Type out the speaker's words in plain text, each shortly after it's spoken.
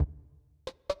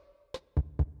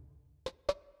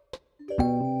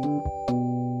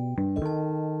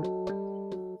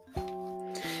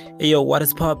Hey, yo, what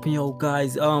is poppin', yo,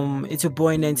 guys? It's your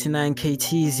boy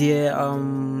 99KTs here.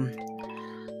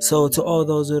 So to all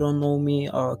those who don't know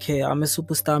me, okay, I'm a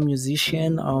superstar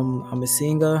musician. I'm a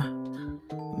singer,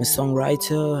 I'm a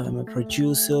songwriter, I'm a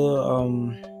producer.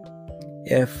 I'm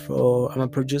a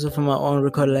producer for my own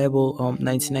record label,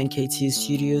 99KT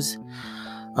Studios.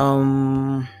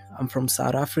 I'm from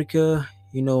South Africa,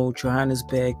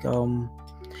 Johannesburg.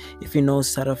 If you know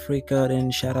South Africa,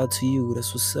 then shout out to you.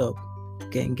 That's what's up.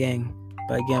 Gang, gang.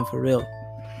 But again, for real.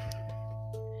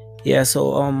 Yeah,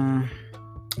 so on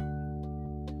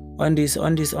this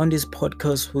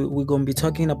podcast, we're gonna be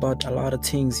talking about a lot of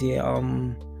things here.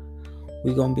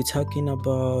 We're gonna be talking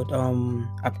about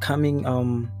upcoming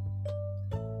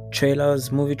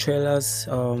trailers, movie trailers,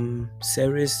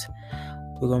 series.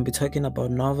 We're gonna be talking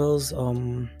about novels.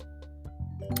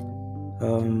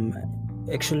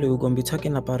 Actually, we're gonna be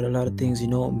talking about a lot of things.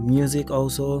 Music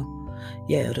also.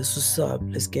 Yeah, that's what's up.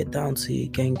 Let's get down to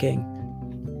it, gang, gang.